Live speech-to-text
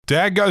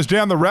Dad goes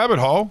down the rabbit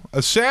hole,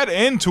 a sad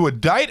end to a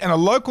date, and a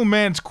local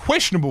man's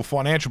questionable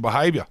financial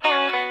behaviour.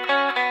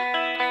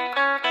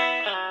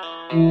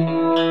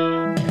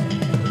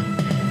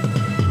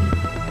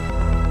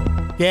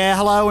 Yeah,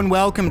 hello and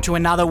welcome to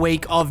another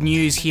week of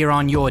news here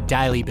on your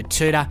Daily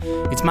Batuta.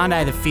 It's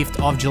Monday the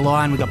 5th of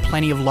July and we've got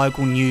plenty of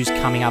local news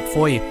coming up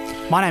for you.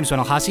 My name's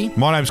Wendell Hussey.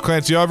 My name's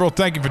Clancy Overell.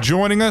 Thank you for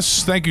joining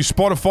us. Thank you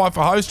Spotify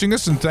for hosting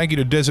us, and thank you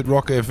to Desert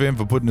Rock FM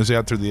for putting us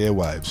out through the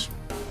airwaves.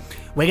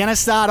 We're going to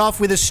start off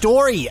with a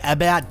story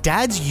about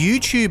Dad's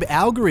YouTube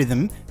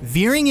algorithm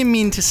veering him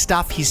into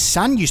stuff his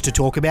son used to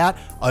talk about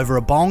over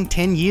a bong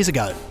 10 years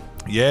ago.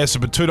 Yes, a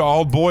Batuta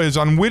old boy has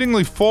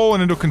unwittingly fallen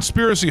into a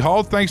conspiracy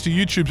hole thanks to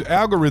YouTube's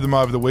algorithm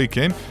over the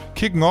weekend,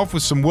 kicking off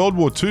with some World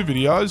War II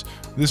videos.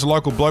 This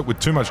local bloke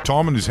with too much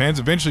time on his hands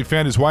eventually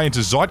found his way into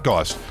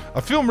Zeitgeist,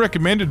 a film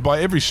recommended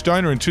by every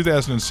stoner in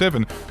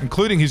 2007,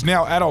 including his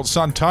now adult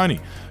son Tony.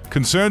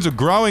 Concerns are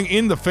growing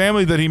in the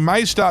family that he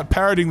may start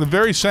parroting the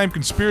very same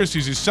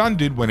conspiracies his son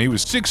did when he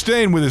was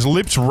 16 with his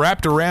lips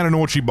wrapped around an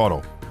orchie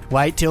bottle.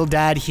 Wait till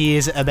Dad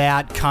hears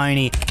about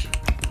Coney.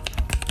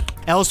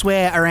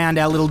 Elsewhere around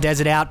our little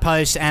desert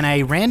outpost, and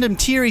a random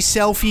teary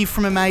selfie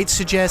from a mate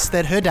suggests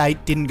that her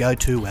date didn't go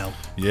too well.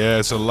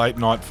 Yes, a late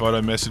night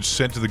photo message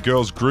sent to the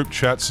girls' group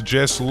chat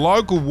suggests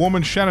local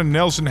woman Shannon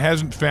Nelson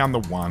hasn't found the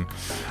one.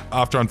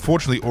 After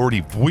unfortunately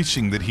already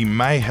voicing that he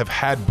may have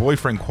had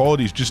boyfriend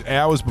qualities just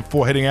hours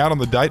before heading out on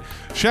the date,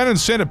 Shannon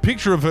sent a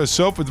picture of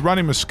herself with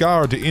running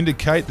mascara to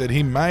indicate that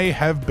he may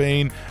have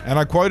been, and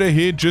I quote her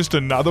here, just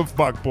another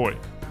fuckboy.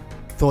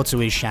 Thoughts of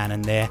his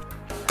Shannon there.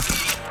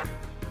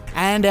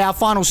 And our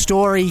final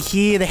story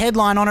here, the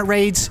headline on it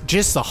reads,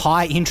 "Just the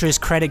high interest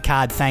credit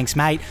card, thanks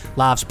mate.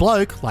 Laughs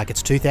bloke like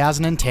it's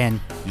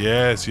 2010.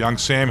 Yes, young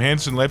Sam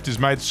Henson left his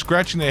mates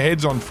scratching their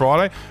heads on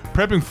Friday.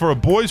 Prepping for a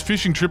boys'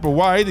 fishing trip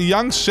away, the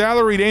young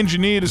salaried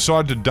engineer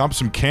decided to dump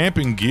some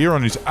camping gear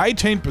on his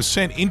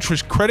 18%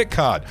 interest credit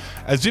card,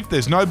 as if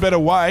there's no better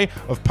way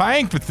of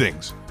paying for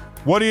things.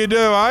 What do you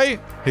do, eh?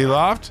 He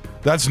laughed.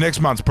 That's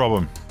next month's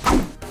problem.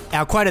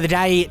 Our quote of the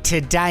day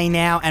today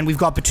now, and we've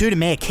got Batuta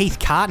Mayor Keith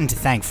Carton to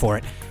thank for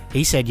it.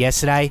 He said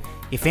yesterday,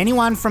 if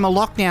anyone from a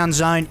lockdown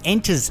zone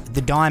enters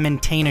the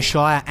Diamantina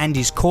Shire and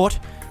is caught,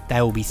 they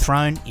will be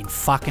thrown in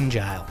fucking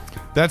jail.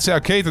 That's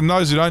our Keith, and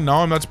those who don't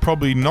know him, that's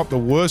probably not the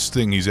worst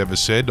thing he's ever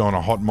said on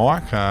a hot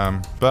mic.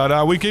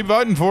 But we keep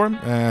voting for him,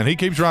 and he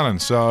keeps running,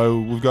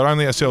 so we've got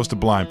only ourselves to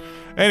blame.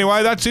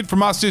 Anyway, that's it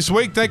from us this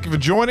week. Thank you for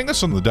joining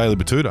us on the Daily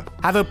Batuta.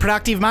 Have a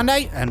productive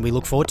Monday, and we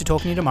look forward to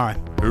talking to you tomorrow.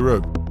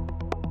 Hooroo.